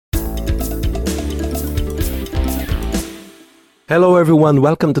Hello everyone,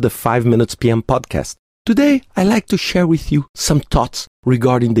 welcome to the 5 Minutes PM podcast. Today, I'd like to share with you some thoughts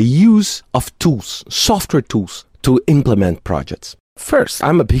regarding the use of tools, software tools, to implement projects. First,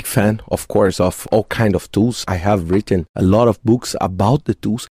 I'm a big fan, of course, of all kinds of tools. I have written a lot of books about the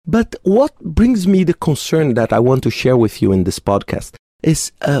tools. But what brings me the concern that I want to share with you in this podcast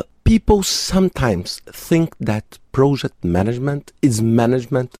is people sometimes think that project management is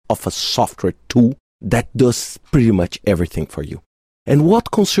management of a software tool that does pretty much everything for you. And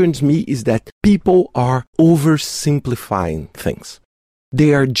what concerns me is that people are oversimplifying things.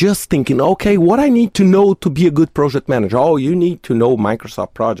 They are just thinking, okay, what I need to know to be a good project manager? Oh, you need to know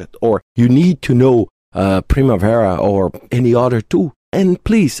Microsoft Project, or you need to know Primavera or any other tool. And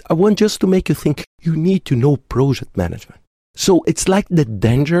please, I want just to make you think you need to know project management. So it's like the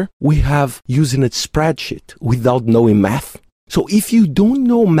danger we have using a spreadsheet without knowing math. So if you don't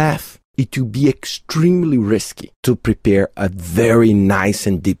know math, it will be extremely risky to prepare a very nice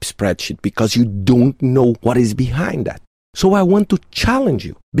and deep spreadsheet because you don't know what is behind that. So I want to challenge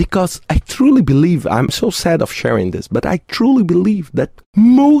you because I truly believe, I'm so sad of sharing this, but I truly believe that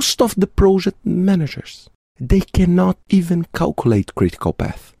most of the project managers, they cannot even calculate critical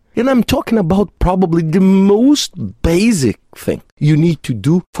path. And I'm talking about probably the most basic thing you need to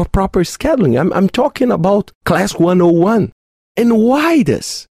do for proper scheduling. I'm talking about class 101. And why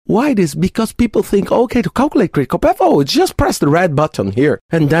this? Why this? Because people think, okay, to calculate critical path, it's just press the red button here,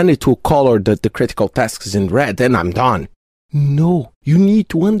 and then it will color the critical tasks in red, and I'm done. No, you need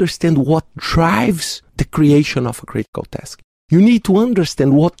to understand what drives the creation of a critical task. You need to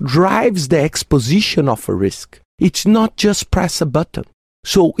understand what drives the exposition of a risk. It's not just press a button.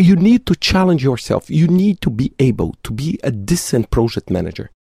 So you need to challenge yourself. You need to be able to be a decent project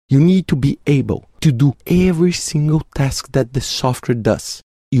manager. You need to be able to do every single task that the software does,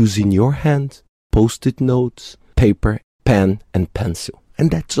 using your hands, post-it notes, paper, pen, and pencil.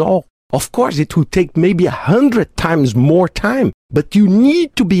 And that's all. Of course, it will take maybe 100 times more time, but you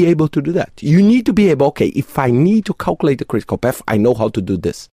need to be able to do that. You need to be able, okay, if I need to calculate the critical path, I know how to do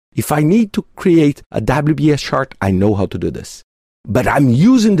this. If I need to create a WBS chart, I know how to do this. But I'm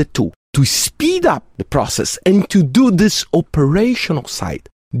using the tool to speed up the process and to do this operational side.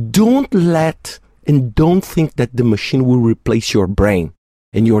 Don't let and don't think that the machine will replace your brain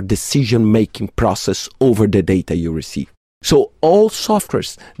and your decision-making process over the data you receive. So all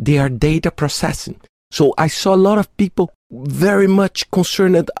softwares, they are data processing. So I saw a lot of people very much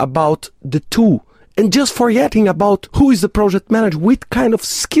concerned about the tool and just forgetting about who is the project manager, what kind of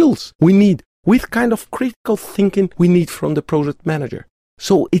skills we need, what kind of critical thinking we need from the project manager.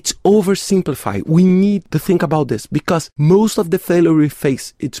 So it's oversimplified. We need to think about this because most of the failure we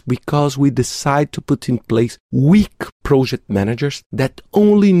face, it's because we decide to put in place weak project managers that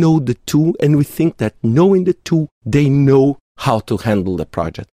only know the tool, and we think that knowing the tool, they know how to handle the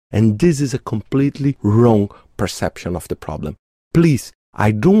project. And this is a completely wrong perception of the problem. Please, I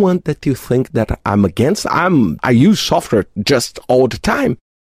don't want that you think that I use software just all the time.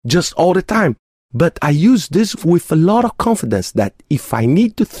 But I use this with a lot of confidence that if I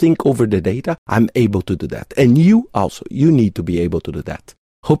need to think over the data, I'm able to do that. And you need to be able to do that.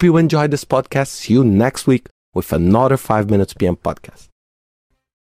 Hope you enjoyed this podcast. See you next week with another 5 Minutes PM podcast.